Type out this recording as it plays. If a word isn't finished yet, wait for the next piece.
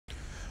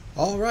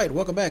Alright,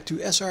 welcome back to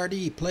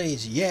SRD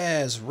Plays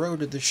Yaz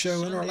Road to the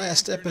Show. In our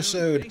last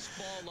episode,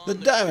 the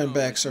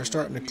Diamondbacks are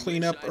starting to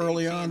clean up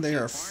early on. They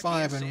are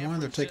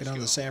 5-1. They're taking on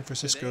the San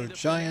Francisco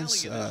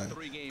Giants.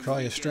 Carl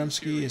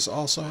Yastrzemski is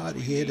also hot.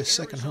 He hit his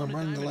second home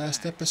run in the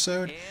last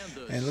episode.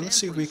 And let's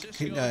see if we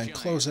can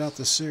close out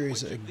the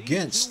series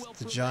against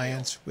the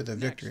Giants with a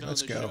victory.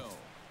 Let's go.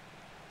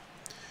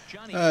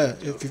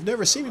 If you've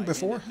never seen me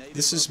before,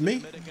 this is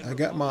me. I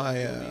got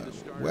my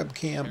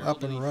webcam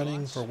up and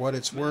running for what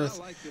it's worth.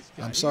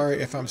 I'm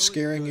sorry if I'm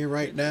scaring you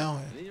right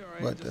now,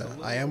 but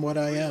I am what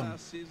I am.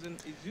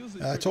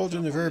 I told you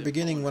in the very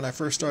beginning when I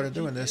first started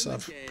doing this,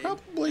 I'm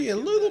probably a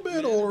little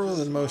bit older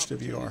than most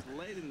of you are.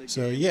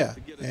 So yeah,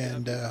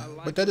 and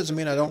but that doesn't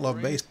mean I don't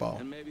love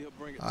baseball.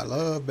 I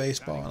love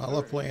baseball, and I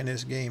love playing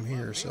this game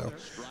here, so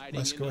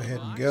let's go ahead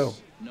and go.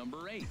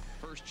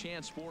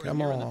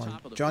 Come on,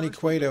 Johnny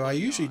Cueto. I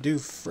usually do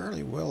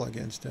fairly well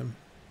against him.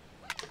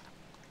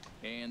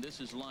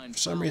 For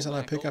some reason,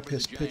 I pick up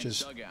his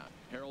pitches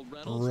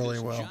really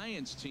well.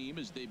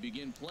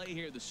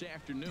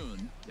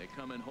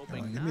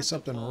 Give me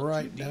something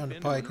right down the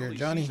pike here,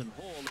 Johnny.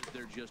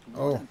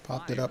 Oh,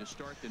 popped it up.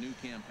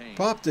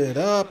 Popped it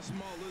up.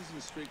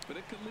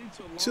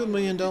 $2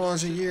 million a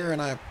year,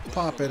 and I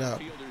pop it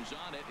up.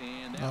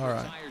 All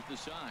right.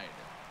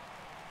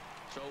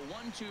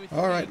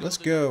 All right, let's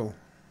go.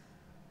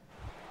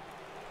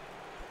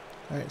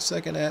 All right,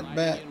 second at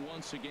bat.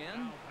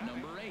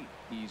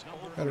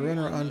 Got a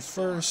runner on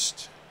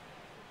first.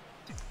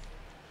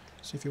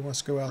 See if he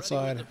wants to go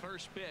outside.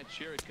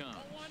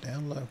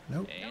 Down low.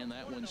 Nope. And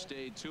that one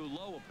stayed too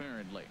low,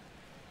 apparently.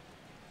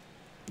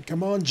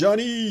 Come on,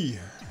 Johnny.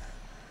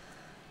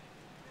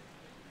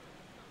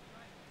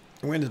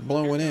 The wind is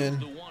blowing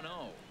in.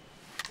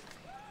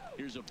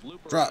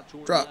 Drop,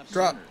 drop,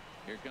 drop.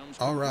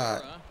 All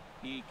right.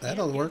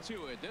 That'll work.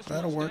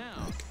 That'll work.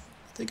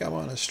 I think I'm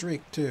on a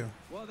streak too.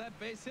 Well, that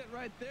base hit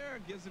right there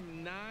gives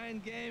him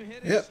 9-game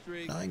hitting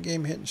streak. Yep,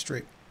 9-game hitting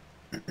streak.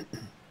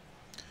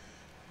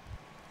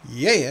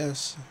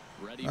 Yes.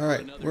 All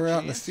right, we're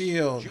out in the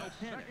field.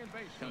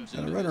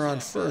 Got a runner on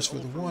first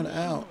with one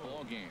out.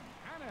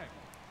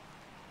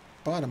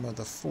 Bottom of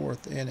the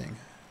 4th inning.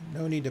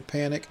 No need to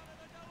panic.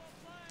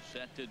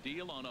 Set to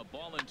deal on a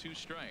ball and 2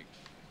 strikes.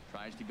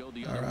 Tries to go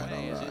the other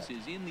way as this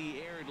is in the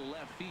air to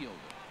left field.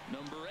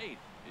 Number 8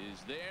 is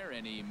there,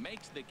 and he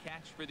makes the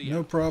catch for the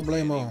no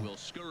problemo. He will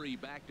scurry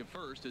back to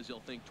first as he'll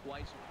think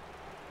twice.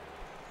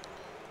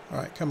 All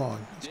right, come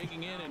on.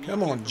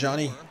 Come on,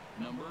 Johnny.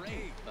 Number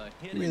 8,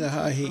 give me the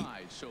high heat.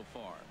 So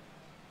far.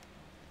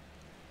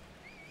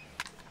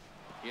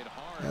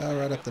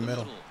 Right up the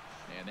middle.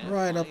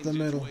 Right up the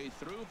middle.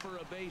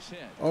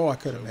 Oh, I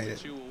could have made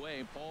it.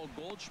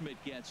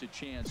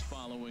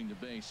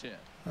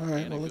 All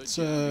right, well, let's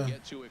see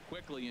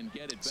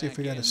if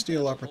we got a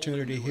steal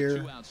opportunity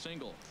here.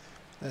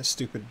 That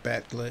stupid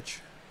bat glitch.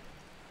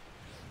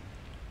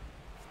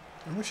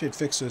 I wish they'd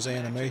fix those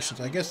animations.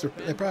 I guess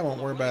they probably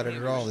won't worry about it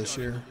at all this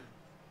year.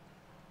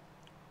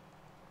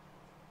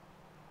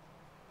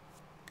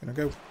 Gonna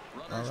go.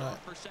 All right.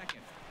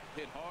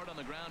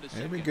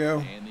 There we go.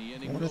 1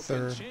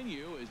 1/3.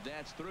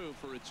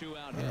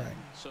 All right.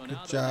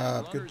 Good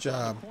job. Good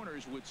job.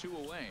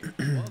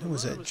 Who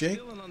was that,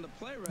 Jake?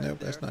 Nope,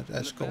 that's not.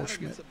 That's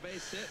Goldschmidt.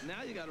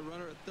 Now you got a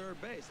runner at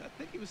third base. I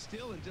think he was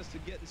stealing just to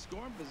get in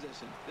scoring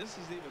position. This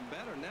is even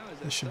better now.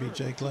 This should be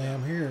Jake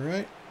Lamb here,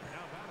 right?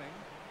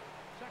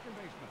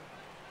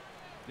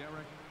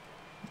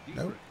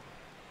 Nope.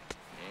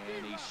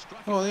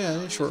 Oh yeah,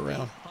 it's short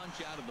round.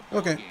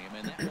 Okay.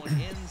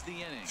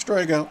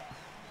 Strikeout.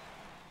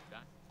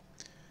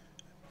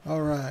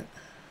 All right.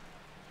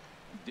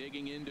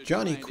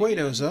 Johnny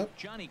Cueto's up.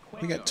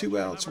 We got 2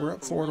 outs. We're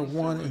up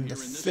 4-1 in the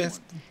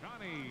 5th.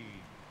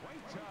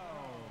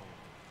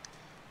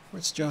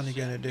 What's Johnny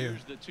gonna do?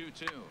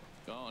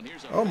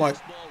 Oh my!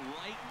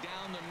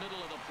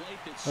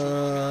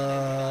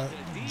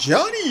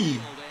 Johnny!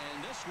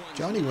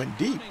 Johnny went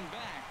deep.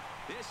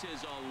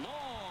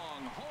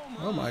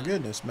 Oh my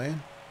goodness,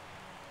 man.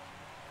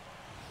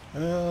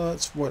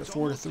 It's what,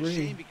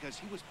 4-3.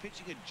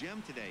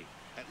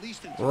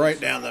 Right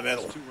down the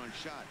middle.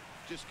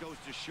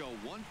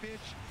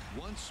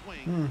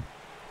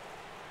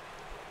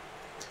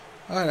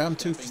 All right, I'm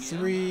 2 for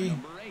 3.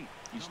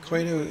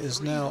 Cueto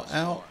is now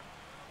out.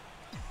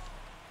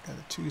 Got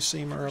a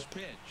 2-seamer up.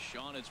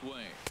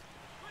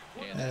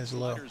 That is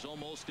low.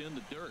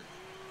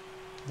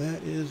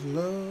 That is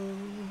low.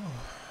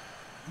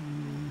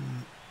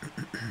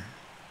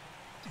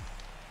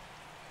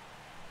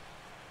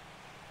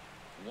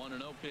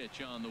 1-0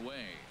 pitch on the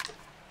way.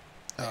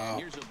 Oh.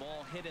 Here's a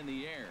ball hit in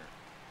the air.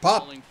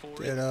 Pop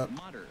it up.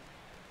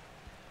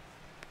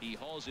 He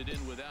hauls it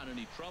in without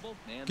any trouble.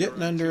 And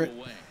getting under it.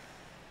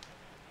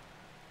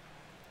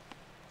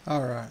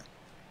 All right.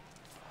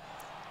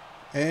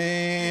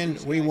 And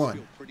we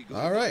won.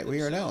 All right,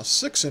 we are now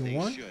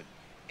 6-1.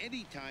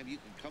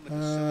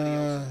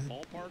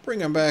 Bring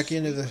him back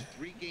into the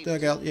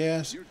dugout,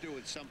 yes.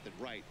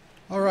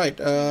 All right,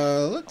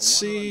 let's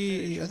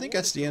see. I think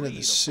that's the end of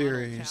the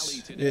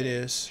series. It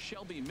is.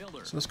 So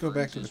let's go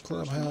back to the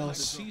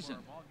clubhouse,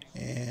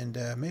 and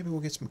maybe we'll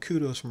get some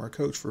kudos from our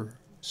coach for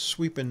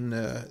sweeping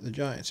the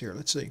Giants here.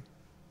 Let's see.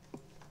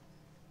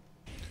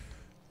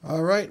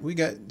 All right, we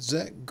got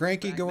Zach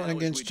Greinke going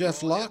against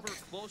Jeff Locke.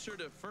 Closer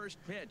to first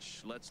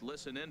pitch. Let's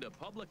listen in to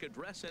public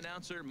address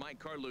announcer Mike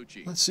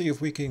Carlucci. Let's see if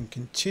we can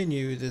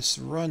continue this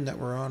run that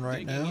we're on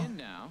right now.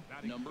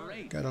 Number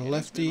 8. Got a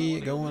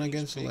lefty going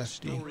against a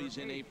lefty. Stories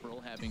in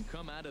April having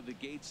come out of the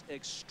gates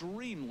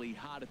extremely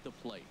hot at the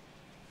plate.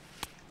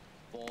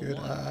 Good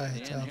eye,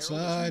 it's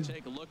outside.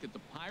 Take a look at the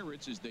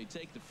Pirates as they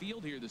take the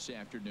field here this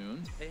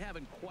afternoon. They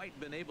haven't quite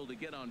been able to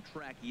get on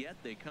track yet.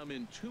 They come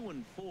in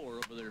 2-4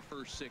 over their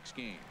first 6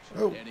 games.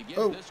 And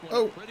again, this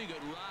one a pretty good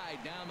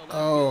ride down the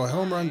left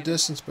home run line.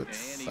 distance, but And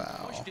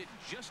foul. he pushed it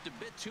just a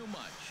bit too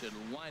much. It'll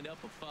wind up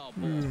a foul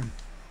ball.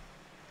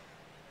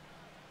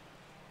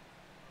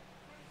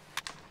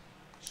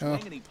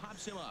 And he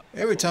pops him up.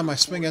 Every time I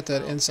swing at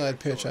that inside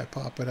pitch, I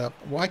pop it up.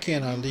 Why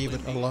can't I leave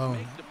it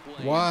alone?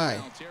 Why?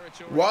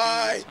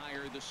 Why?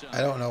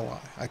 I don't know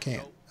why. I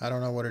can't. I don't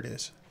know what it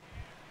is.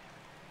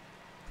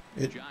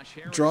 It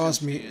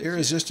draws me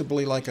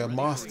irresistibly like a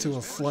moth to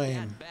a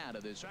flame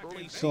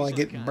till I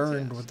get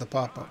burned with the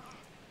pop-up.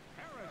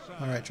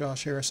 All right,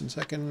 Josh Harrison,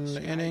 second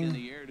inning.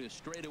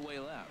 Get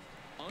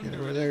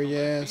over there,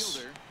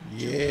 yes.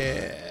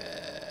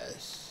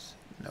 Yes.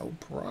 No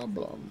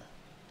problem.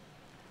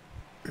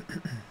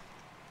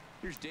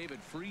 Here's David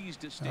Freese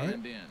to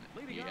stand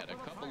in. He had a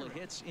couple of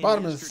hits in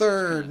Bottom of the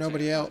third, contact.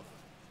 nobody out.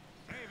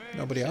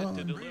 Nobody Set on.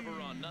 to deliver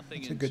on nothing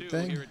That's a in good 2.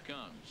 thing. Here it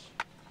comes.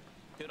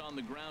 Hit on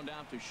the ground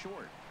out to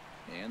short.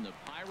 And the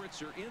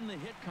Pirates are in the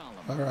hit column.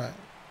 All right.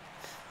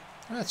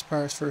 That's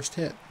Pirates' first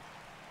hit.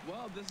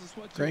 Well, this is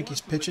what Greinke's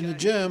pitching to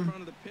Jim. in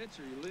front of the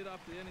pitcher. You lead off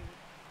the inning.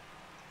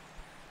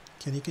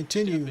 Can he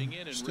continue?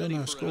 Still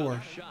no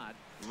score.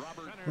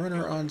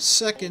 Runner on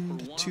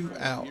second, 2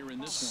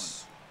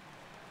 outs.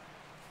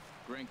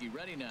 Greinke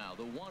ready now,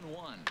 the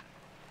 1-1.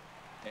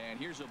 And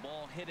here's a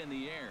ball hit in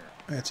the air.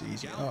 That's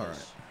easy. All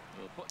right.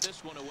 We'll put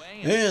this one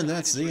away, And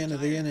that's the end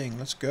of the inning.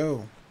 Let's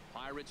go.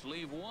 Pirates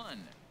leave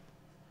 1.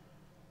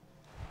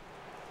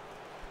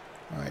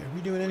 All right, are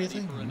we doing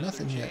anything?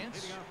 Nothing yet.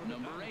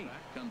 Number 8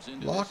 comes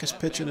into Locke is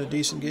pitching a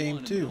decent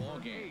game, too.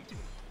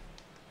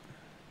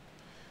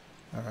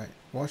 All right,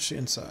 watch the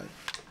inside.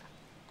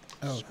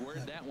 Oh,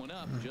 squared that one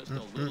up just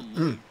a little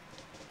late.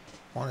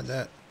 Wanted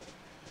that.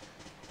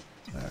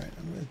 All right,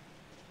 I'm good.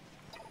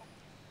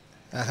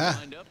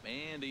 Aha!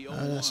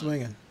 I'm not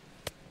swinging.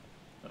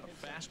 A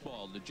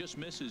fastball that just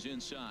misses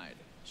inside.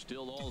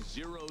 Still all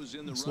zeros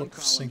in the Let's run look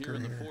for column here sinker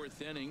in the here.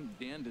 4th inning.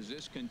 Dan, does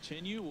this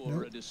continue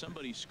or does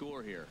somebody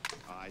score here?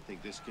 I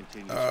think this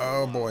continues.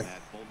 Oh boy,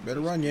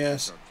 better run,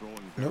 yes.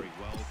 Nope.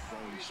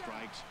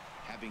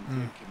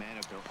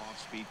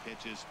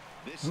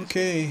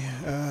 Okay,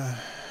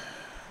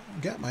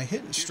 got my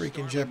hitting streak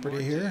in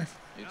jeopardy here.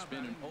 It's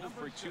been an 0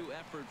 for 2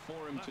 effort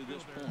for him to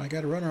this point. I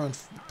got a runner on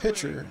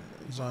pitcher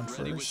is on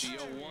Ready with first. the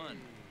 0-1.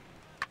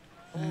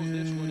 Pulls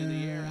this one in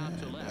the air out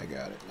to left. I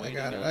got it. I Waiting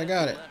got it. on I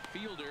got it. left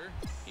fielder.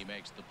 He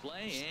makes the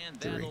play,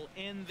 and 3. that'll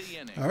end the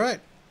inning. All right,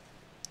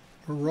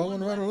 we're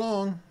rolling right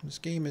along. This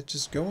game is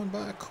just going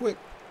by quick.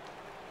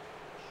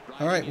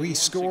 All right, we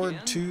scored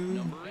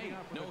 2.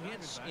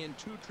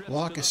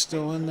 Locke is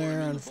still in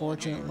there,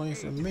 unfortunately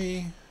for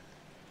me.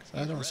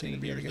 I don't seem to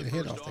be able to get a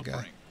hit off the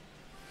guy.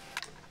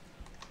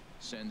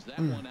 Sends that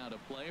one out of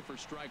play for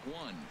strike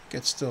 1.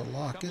 Gets still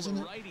Locke, isn't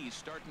it? Righties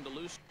starting to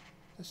lose.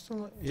 It's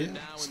still, yeah,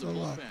 it's still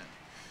Locke.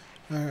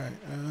 All right,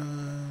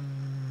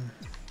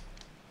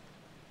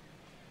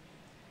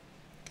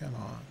 come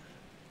on.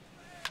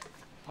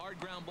 Hard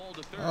ground ball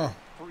to third. Oh,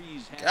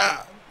 Freeze has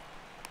God.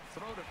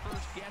 Throw to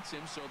first gets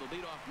him, so the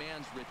leadoff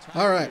man's retired.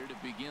 All right. To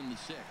begin the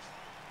 6th.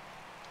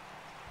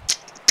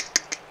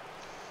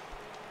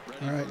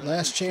 All right,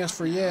 last chance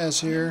for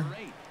Yaz here.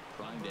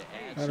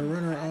 Got a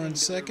runner on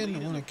second. I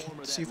want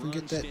to see if we can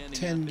get that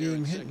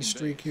 10-game hitting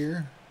streak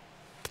here.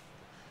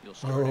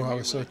 Oh, I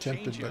was so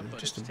tempted, but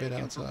just a bit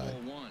outside.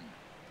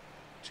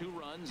 2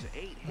 runs,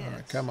 8 hits. All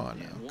right, come on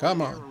now.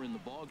 Come on. In the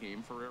ball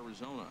game for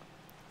Arizona.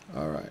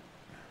 All right.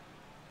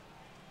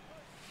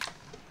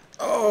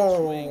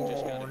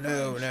 Oh,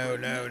 no, no,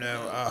 no,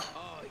 no. Oh,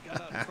 he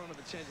got out in front of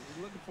the change.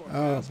 He's looking for a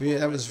oh, yeah,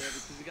 that was.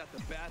 because he got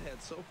the bat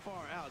head so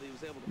far out, he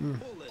was able to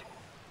pull it.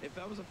 If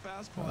that was a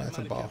fastball, Oh, that's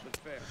a he might ball. have kept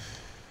it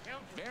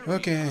fair.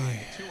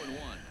 Okay.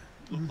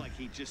 2-1. Looked like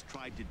he just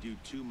tried to do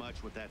too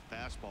much with that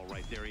fastball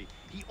right there. He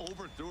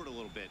overthrew it a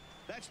little bit.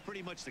 That's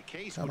pretty much the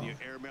case when you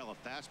airmail a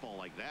fastball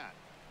like that.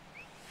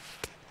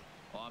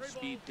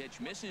 Off-speed pitch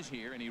misses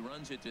here, and he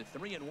runs it to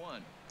 3-1.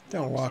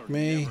 Don't walk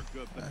me.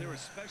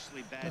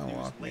 Don't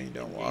walk me.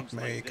 Don't walk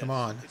me. Come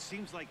on. It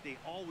seems like they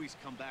always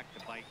come back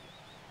to bite.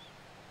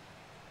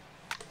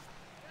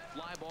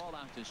 Fly ball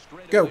out to Go.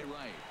 straightaway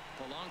right.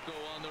 Polanco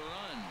on the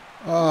run.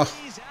 Oh,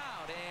 He's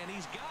out, and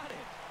he's got it.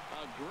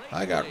 A great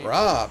I got play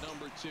robbed.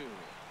 Number 2.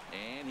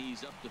 And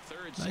he's up to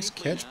third. Nice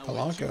safely catch,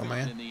 now with 2 Polanco, down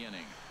man. in the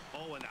inning.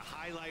 Oh, and a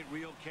highlight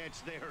real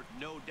catch there,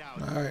 no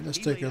doubt. All right, let's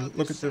take a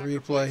look at the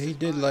replay. He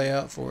did lay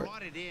out for it.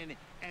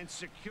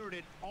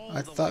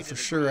 I thought for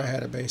sure I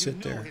had a base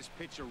hit there.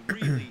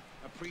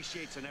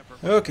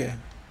 Okay,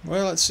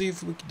 well, let's see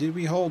if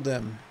we hold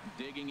them.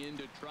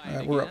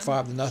 We're up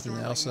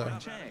 5-0 now, so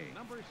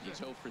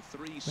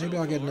maybe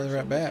I'll get another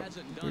at bat.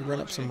 We run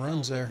up some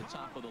runs there.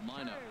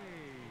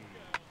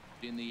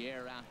 In the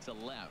air out to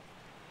left.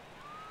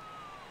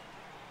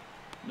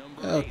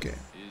 Okay.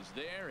 Is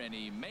there, and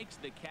he makes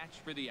the catch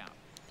for the out.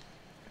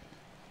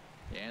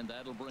 And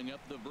that'll bring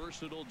up the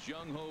versatile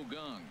Jung Ho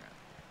Gung.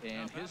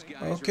 And his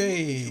guys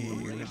okay,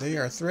 they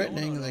are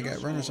threatening. They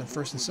got runners on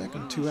first and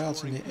second, 2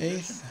 outs in the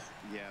 8th.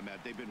 Yeah,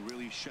 Matt, they've been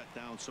really shut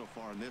down so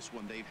far in this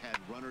one. They've had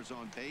runners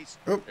on base.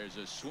 Oh, there's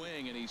a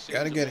swing, and he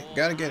gotta get it,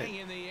 gotta get it.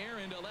 In the air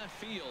into left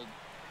field.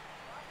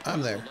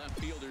 I'm there.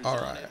 All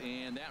right.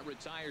 And that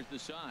retires the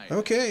side.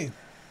 Okay.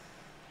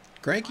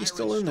 Cranky's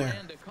still in there.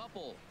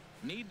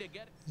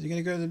 Is he going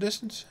to go the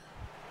distance?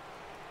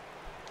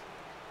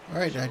 All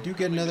right, I do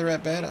get another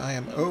at bat. I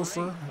am 0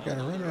 for. I've got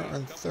a runner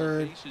on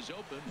third.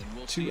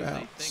 2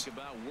 outs.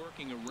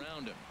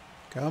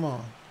 Come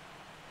on.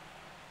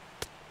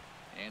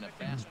 And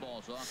a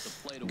fastball's off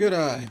the plate. Good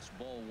eye. It's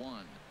ball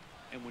 1.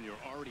 And when you're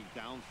already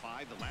down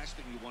 5, the last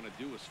thing you want to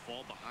do is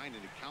fall behind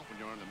in the count when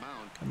you're on the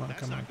mound. Come on, That's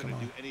come on, not going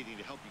come to on. do anything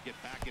to help you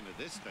get back into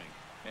this thing.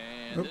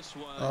 And this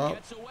one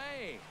gets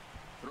away.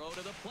 Throw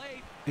to the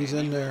plate. He's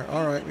in there.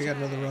 All right, we got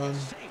another run.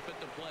 Safe at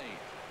the plate.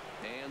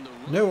 And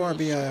the No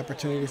RBI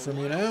opportunity for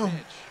me now.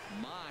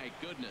 My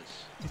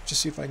goodness. Let's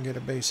just see if I can get a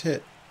base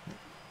hit.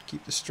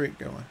 Keep the streak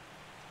going.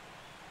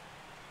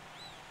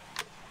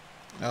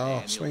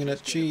 Oh, swinging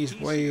that cheese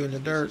way in the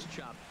dirt.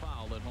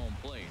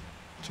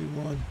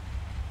 2-1.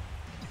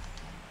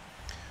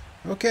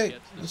 Okay,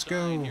 let's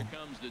go. Here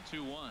comes the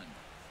 2-1.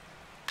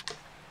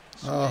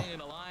 Oh, Swing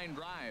and a line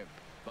drive,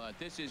 but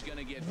this is going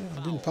to get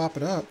I didn't pop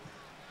it up.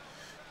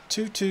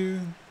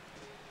 2-2.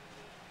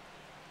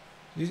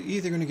 He's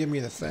either going to give me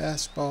the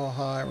fastball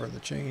high or the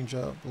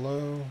changeup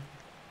low.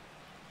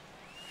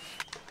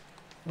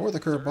 Or the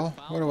curveball.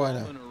 What do I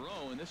know?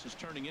 And this is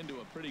turning into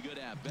a pretty good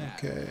at-bat.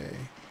 Okay.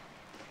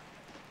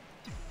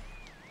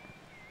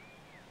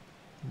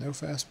 No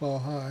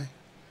fastball high.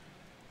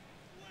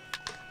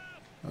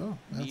 Oh,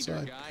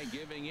 outside. Guy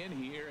giving in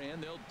here,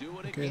 and they'll do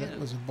it Okay, again. that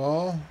was a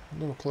ball. A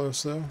little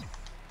close though.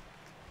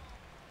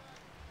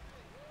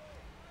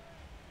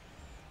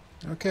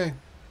 Okay.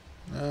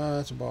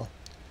 That's a ball.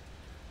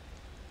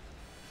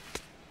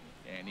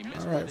 And he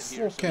all right,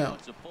 full count.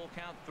 It's a full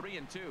count,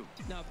 3-2.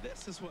 Now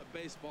this is what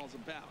baseball's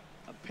about.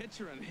 A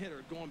pitcher and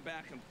hitter going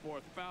back and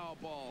forth. Foul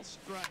ball,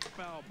 strike,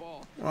 foul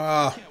ball.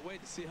 Ah. I can't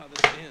wait to see how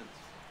this ends.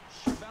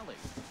 Chavelli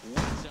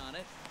waits on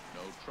it.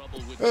 No trouble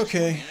with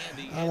okay,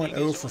 I went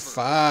 0 for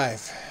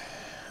 5.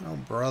 Oh,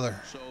 brother.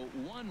 So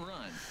 1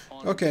 run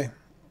on okay,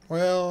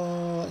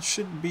 well, that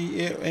should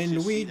be it.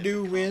 And we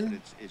do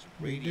win.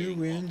 We do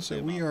win. So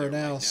we are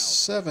now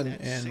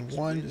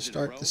 7-1 to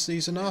start the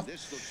season off.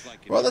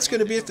 Well, that's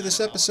going to be it for this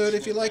episode.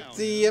 If you liked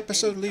the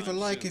episode, leave a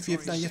like. If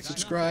you've not yet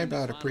subscribed,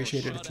 I'd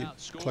appreciate it if you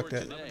click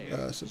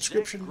that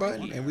subscription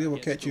button. And we will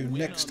catch you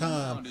next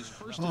time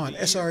on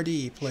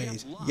SRD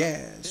Plays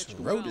Yaz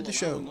Road to the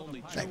Show.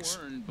 Thanks.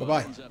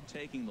 Bye-bye.